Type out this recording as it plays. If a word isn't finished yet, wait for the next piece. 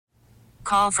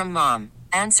Call from mom.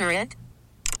 Answer it.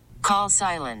 Call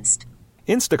silenced.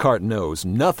 Instacart knows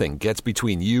nothing gets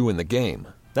between you and the game.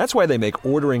 That's why they make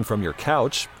ordering from your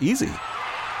couch easy.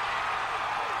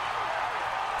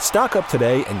 Stock up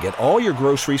today and get all your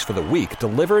groceries for the week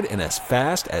delivered in as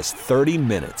fast as 30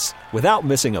 minutes without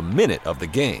missing a minute of the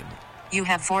game. You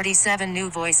have 47 new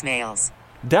voicemails.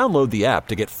 Download the app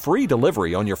to get free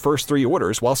delivery on your first 3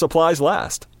 orders while supplies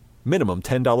last. Minimum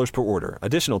 $10 per order.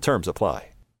 Additional terms apply.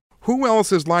 Who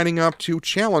else is lining up to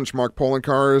challenge Mark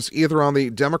Poloncarz either on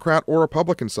the Democrat or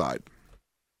Republican side?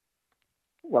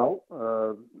 Well,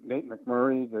 Nate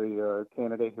McMurray, the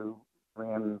candidate who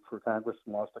ran for Congress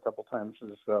and lost a couple times,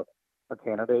 is a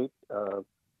candidate.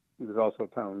 He was also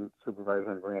town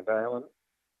supervisor in Grand Island.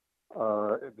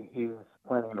 He's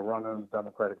planning to run in the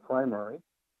Democratic primary.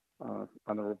 On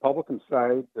the Republican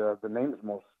side, the names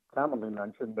most commonly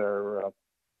mentioned are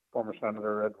former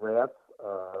Senator Ed Rath,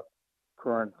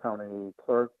 current county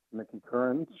clerk Mickey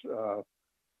Kearns.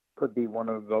 Could be one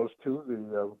of those two.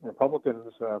 The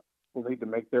Republicans will need to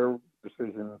make their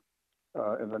decision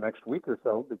in the next week or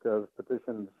so because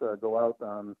petitions go out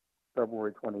on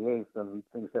February 28th and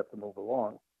things have to move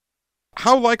along.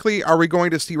 How likely are we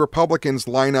going to see Republicans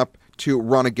line up to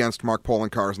run against Mark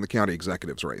Poloncarz in the county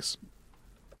executive's race?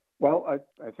 Well,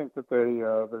 I think that they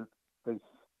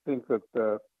think that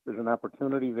there's an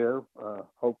opportunity there.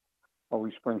 Hope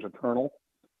always springs eternal.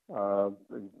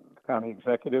 The county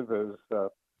executive has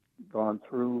gone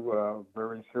through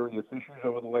very serious issues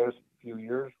over the last few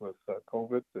years with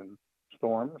COVID and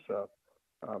storms.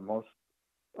 Most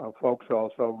folks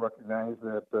also recognize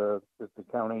that the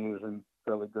county is in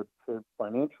fairly good shape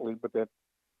financially, but that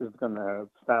is going to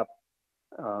stop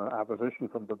opposition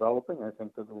from developing. I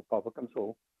think that the Republicans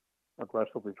will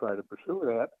aggressively try to pursue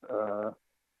that.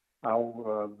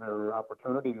 How their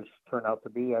opportunities turn out to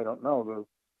be, I don't know. The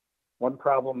one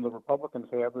problem the Republicans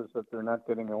have is that they're not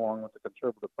getting along with the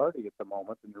Conservative Party at the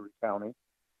moment in Erie County.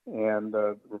 And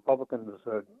Republicans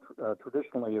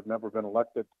traditionally have never been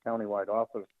elected to countywide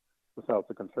office without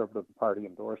the Conservative Party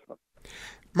endorsement.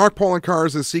 Mark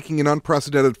Poloncarz is seeking an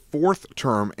unprecedented 4th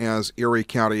term as Erie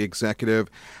County executive.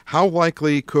 How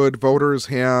likely could voters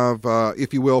have,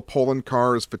 if you will,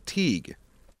 Poloncarz fatigue?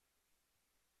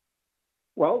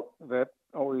 Well, that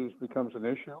always becomes an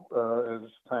issue as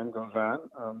time goes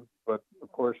on. But, of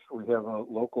course, we have a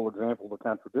local example to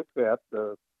contradict that.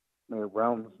 Mayor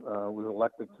Brown was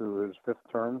elected to his 5th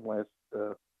term last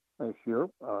year.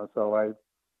 So I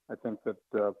think that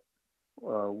the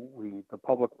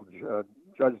public will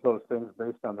judge those things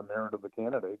based on the merit of the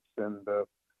candidates, and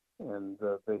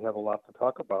they have a lot to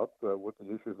talk about with the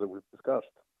issues that we've discussed.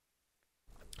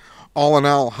 All in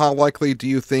all, how likely do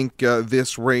you think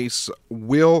this race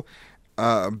will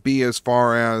be as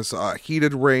far as a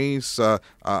heated race, a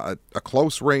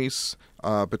close race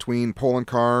between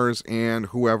Poloncarz and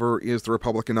whoever is the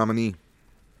Republican nominee?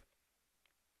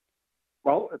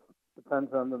 Well, it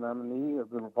depends on the nominee of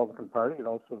the Republican Party. It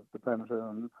also depends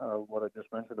on what I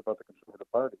just mentioned about the Conservative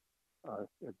Party.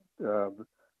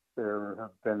 There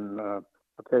have been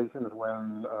occasions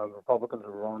when the Republicans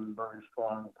have run very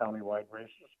strong countywide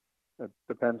races. It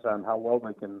depends on how well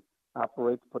they can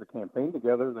operate to put a campaign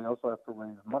together. They also have to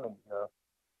raise money.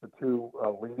 The two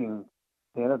leading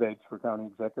candidates for county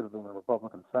executive on the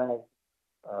Republican side,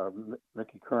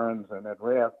 Mickey Kearns and Ed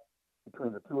Rath,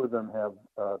 between the two of them have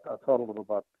a total of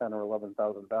about $10,000 or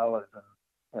 $11,000 in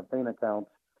campaign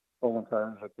accounts.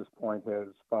 Poloncarz at this point has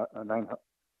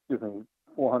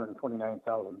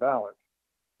 $429,000.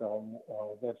 So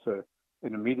that's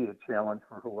an immediate challenge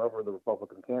for whoever the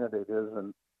Republican candidate is,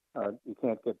 and you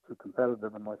can't get too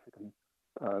competitive unless you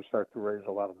can start to raise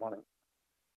a lot of money.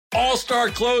 All-star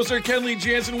closer Kenley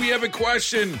Jansen, we have a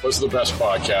question. What's the best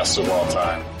podcast of all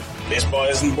time? Baseball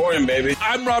isn't boring, baby.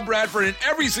 I'm Rob Bradford, and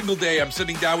every single day I'm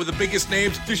sitting down with the biggest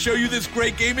names to show you this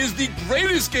great game is the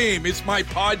greatest game. It's my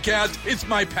podcast. It's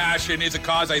my passion. It's a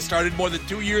cause I started more than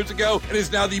 2 years ago and is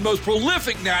now the most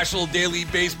prolific national daily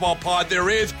baseball pod there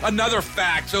is. Another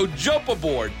fact, so jump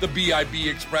aboard the BIB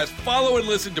Express. Follow and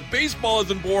listen to Baseball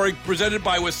Isn't Boring, presented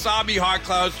by Wasabi Hot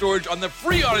Cloud Storage on the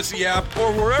free Odyssey app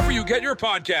or wherever you get your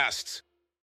podcasts.